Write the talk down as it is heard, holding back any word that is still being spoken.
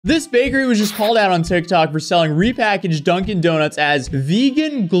This bakery was just called out on TikTok for selling repackaged Dunkin' Donuts as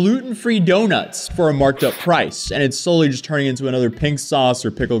vegan, gluten-free donuts for a marked up price, and it's slowly just turning into another pink sauce or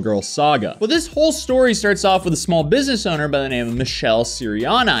pickle girl saga. Well, this whole story starts off with a small business owner by the name of Michelle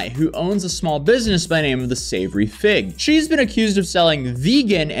Siriani, who owns a small business by the name of the Savory Fig. She's been accused of selling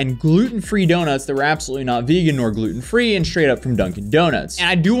vegan and gluten-free donuts that were absolutely not vegan nor gluten-free and straight up from Dunkin' Donuts. And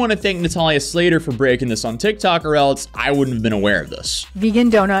I do want to thank Natalia Slater for breaking this on TikTok, or else I wouldn't have been aware of this. Vegan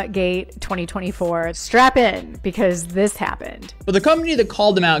Donut Gate 2024. Strap in, because this happened. But the company that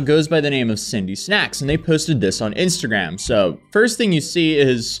called them out goes by the name of Cindy Snacks, and they posted this on Instagram. So first thing you see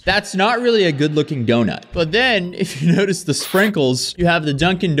is that's not really a good looking donut. But then if you notice the sprinkles, you have the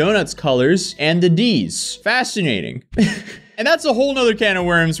Dunkin' Donuts colors and the D's. Fascinating. And that's a whole nother can of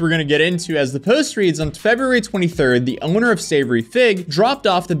worms we're gonna get into, as the post reads, on February 23rd, the owner of Savory Fig dropped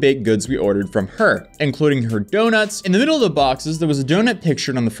off the baked goods we ordered from her, including her donuts. In the middle of the boxes, there was a donut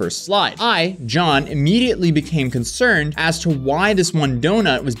pictured on the first slide. I, John, immediately became concerned as to why this one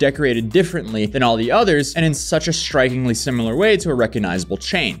donut was decorated differently than all the others and in such a strikingly similar way to a recognizable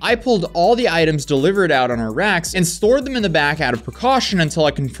chain. I pulled all the items delivered out on our racks and stored them in the back out of precaution until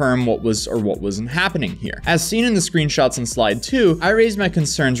I confirmed what was or what wasn't happening here. As seen in the screenshots on slide 2, I raised my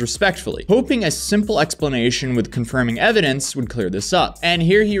concerns respectfully, hoping a simple explanation with confirming evidence would clear this up. And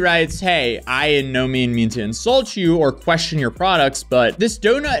here he writes, "Hey, I in no mean to insult you or question your products, but this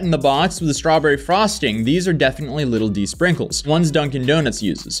donut in the box with the strawberry frosting, these are definitely Little D sprinkles, ones Dunkin' Donuts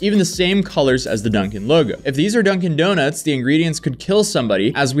uses, even the same colors as the Dunkin' logo. If these are Dunkin' Donuts, the ingredients could kill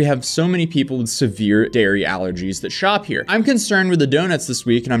somebody, as we have so many people with severe dairy allergies that shop here. I'm concerned with the donuts this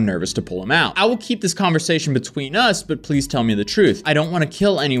week and I'm nervous to pull them out. I will keep this conversation between us, but please tell me the truth. I don't want to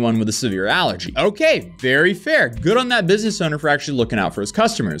kill anyone with a severe allergy." Okay, very fair. Good on that business owner for actually looking out for his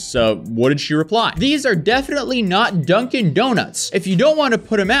customers. So what did she reply? "These are definitely not Dunkin' Donuts. If you don't want to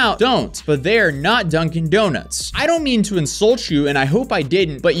put them out, don't, but they are not Dunkin' Donuts. I don't mean to insult you, and I hope I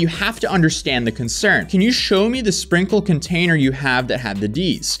didn't, but you have to understand the concern. Can you show me the sprinkle container you have that had the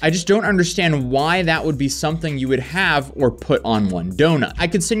D's? I just don't understand why that would be something you would have or put on one donut. I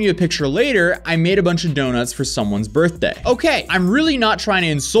could send you a picture later. I made a bunch of donuts for someone's birthday." Okay, I'm really not trying to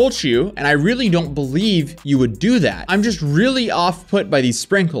insult you, and I really don't believe you would do that. I'm just really off put by these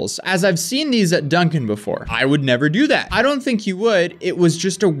sprinkles, as I've seen these at Dunkin' before. I would never do that. I don't think you would. It was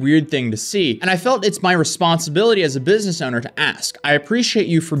just a weird thing to see, and I felt it's my responsibility as a business owner to ask. I appreciate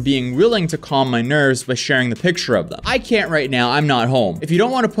you for being willing to calm my nerves by sharing the picture of them. I can't right now. I'm not home. If you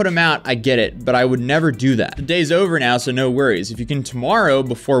don't want to put them out, I get it, but I would never do that. The day's over now, so no worries. If you can tomorrow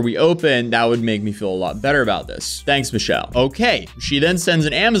before we open, that would make me feel a lot better about this. Thanks, Michelle. Okay. She then sends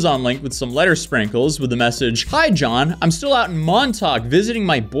an Amazon link with some letter sprinkles with the message, "Hi, John. I'm still out in Montauk visiting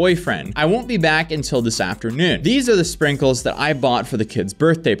my boyfriend. I won't be back until this afternoon. These are the sprinkles that I bought for the kid's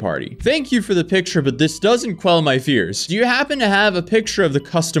birthday party. Thank you for the picture, but this doesn't quell my fears. Do you happen to have a picture of the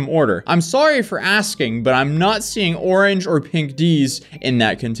custom order? I'm sorry for asking, but I'm not seeing orange or pink D's in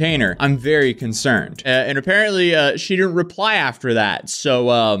that container. I'm very concerned." And apparently she didn't reply after that.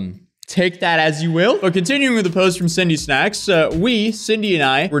 So, take that as you will. But continuing with the post from Cindy Snacks, Cindy and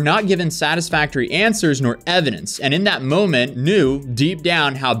I, were not given satisfactory answers nor evidence, and in that moment knew deep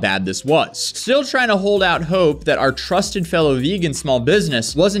down how bad this was. Still trying to hold out hope that our trusted fellow vegan small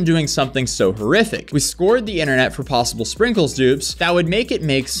business wasn't doing something so horrific. We scored the internet for possible sprinkles dupes that would make it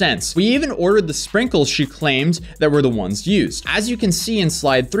make sense. We even ordered the sprinkles she claimed that were the ones used. As you can see in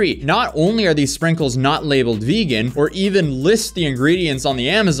slide 3, not only are these sprinkles not labeled vegan or even list the ingredients on the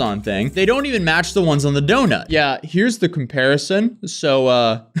Amazon thing, they don't even match the ones on the donut. Yeah, here's the comparison.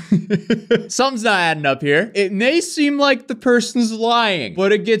 So, something's not adding up here. It may seem like the person's lying,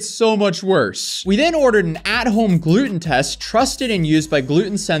 but it gets so much worse. We then ordered an at-home gluten test trusted and used by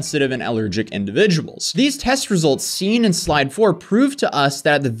gluten-sensitive and allergic individuals. These test results seen in slide 4 prove to us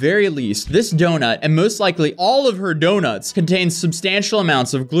that at the very least, this donut, and most likely all of her donuts, contains substantial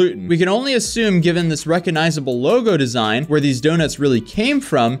amounts of gluten. We can only assume, given this recognizable logo design, where these donuts really came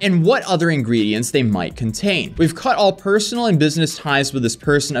from, and what other ingredients they might contain. We've cut all personal and business ties with this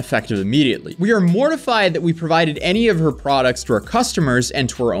person effective immediately. We are mortified that we provided any of her products to our customers and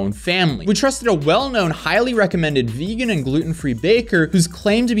to our own family. We trusted a well-known, highly recommended vegan and gluten-free baker who's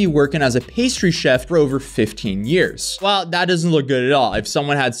claimed to be working as a pastry chef for over 15 years. Well, that doesn't look good at all. If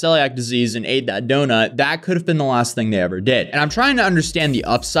someone had celiac disease and ate that donut, that could have been the last thing they ever did. And I'm trying to understand the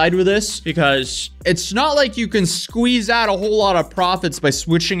upside with this, because it's not like you can squeeze out a whole lot of profits by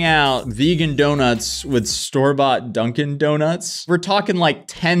switching out out vegan donuts with store-bought Dunkin' Donuts. We're talking like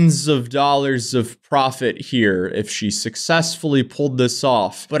tens of dollars of profit here if she successfully pulled this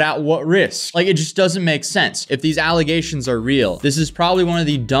off. But at what risk? Like, it just doesn't make sense. If these allegations are real, this is probably one of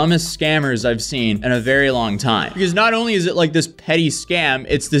the dumbest scammers I've seen in a very long time. Because not only is it like this petty scam,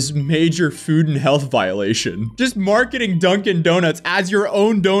 it's this major food and health violation. Just marketing Dunkin' Donuts as your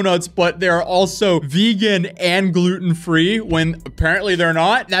own donuts, but they're also vegan and gluten-free when apparently they're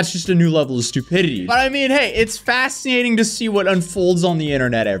not. That's just a new level of stupidity. But I mean, hey, it's fascinating to see what unfolds on the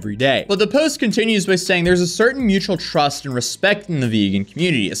internet every day. But the post continues by saying there's a certain mutual trust and respect in the vegan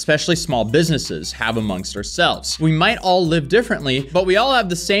community, especially small businesses have amongst ourselves. We might all live differently, but we all have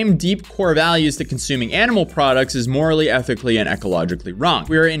the same deep core values that consuming animal products is morally, ethically, and ecologically wrong.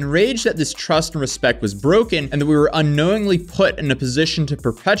 We are enraged that this trust and respect was broken and that we were unknowingly put in a position to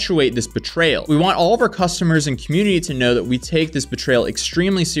perpetuate this betrayal. We want all of our customers and community to know that we take this betrayal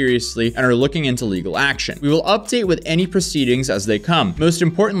extremely seriously and are looking into legal action. We will update with any proceedings as they come. Most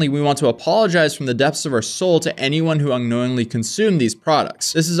importantly, we want to apologize from the depths of our soul to anyone who unknowingly consumed these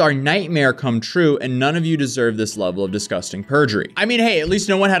products. This is our nightmare come true, and none of you deserve this level of disgusting perjury. I mean, hey, at least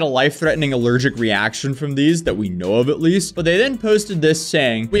no one had a life-threatening allergic reaction from these that we know of, at least. But they then posted this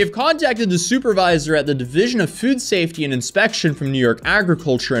saying, "We have contacted the supervisor at the Division of Food Safety and Inspection from New York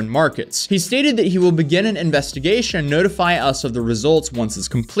Agriculture and Markets. He stated that he will begin an investigation and notify us of the results once it's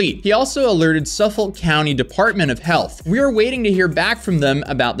complete. He also alerted Suffolk County Department of Health. We are waiting to hear back from them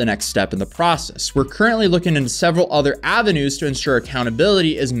about the next step in the process. We're currently looking into several other avenues to ensure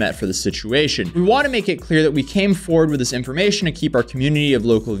accountability is met for the situation. We want to make it clear that we came forward with this information to keep our community of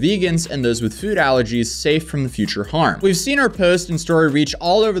local vegans and those with food allergies safe from the future harm." We've seen our post and story reach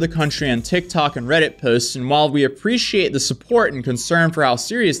all over the country on TikTok and Reddit posts, and while we appreciate the support and concern for how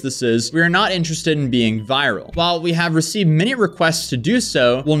serious this is, we are not interested in being viral. While we have received many requests to do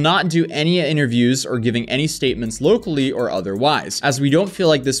so, we'll not do any interviews or giving any statements locally or otherwise, as we don't feel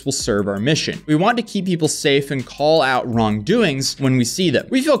like this will serve our mission. We want to keep people safe and call out wrongdoings when we see them.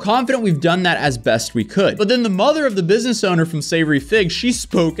 We feel confident we've done that as best we could. But then the mother of the business owner from Savory Fig, she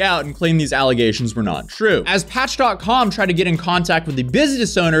spoke out and claimed these allegations were not true. As Patch.com tried to get in contact with the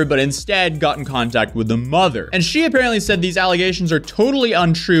business owner, but instead got in contact with the mother. And she apparently said these allegations are totally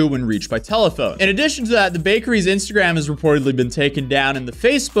untrue when reached by telephone. In addition to that, the bakery's Instagram has reportedly been taken down and the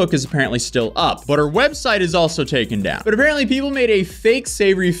Facebook is apparently still up, but her website is also taken down. But apparently people made a fake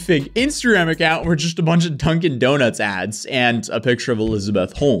Savory Fig Instagram account where just a bunch of Dunkin' Donuts ads and a picture of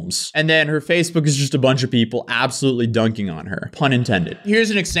Elizabeth Holmes. And then her Facebook is just a bunch of people absolutely dunking on her. Pun intended. Here's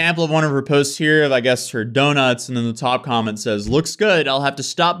an example of one of her posts here of, I guess, her donuts, and then the top comment says, "Looks good. I'll have to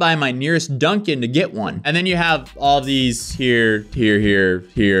stop by my nearest Dunkin' to get one." And then you have all these here,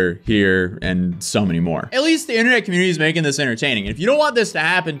 and so many more. At least the internet community is making this entertaining. And if you don't want this to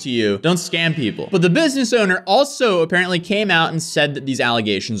happen to you, don't scam people. But the business owner also apparently came out and said that these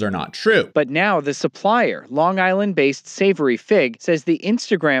allegations are not true. But now the supplier, Long Island-based Savory Fig, says the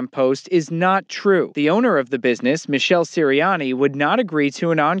Instagram post is not true. The owner of the business, Michelle Sirianni, would not agree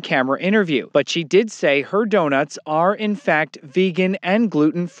to an on-camera interview, but she did say her donuts are in fact vegan and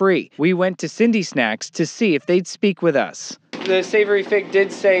gluten-free. We went to Cindy Snacks to see if they'd speak with us. The Savory Fig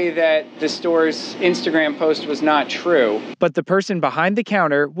did say that the store's Instagram post was not true, but the person behind the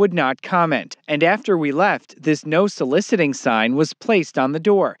counter would not comment. And after we left, this no soliciting sign was placed on the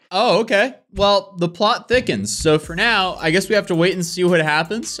door. Oh, okay. Well, the plot thickens. So for now, I guess we have to wait and see what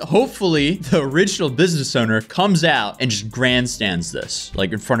happens. Hopefully, the original business owner comes out and just grandstands this,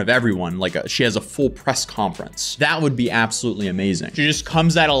 like in front of everyone, like she has a full press conference. That would be absolutely amazing. She just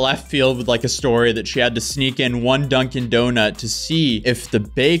comes out of left field with like a story that she had to sneak in one Dunkin' Donut to see if the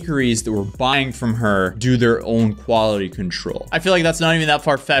bakeries that were buying from her do their own quality control. I feel like that's not even that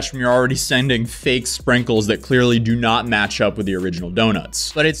far-fetched when you're already sending fake sprinkles that clearly do not match up with the original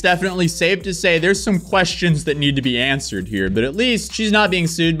donuts. But it's definitely safe to say there's some questions that need to be answered here, but at least she's not being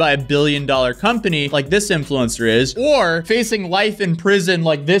sued by $1 billion company like this influencer is, or facing life in prison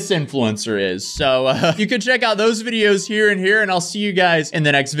like this influencer is. So you can check out those videos here and here, and I'll see you guys in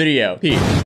the next video. Peace.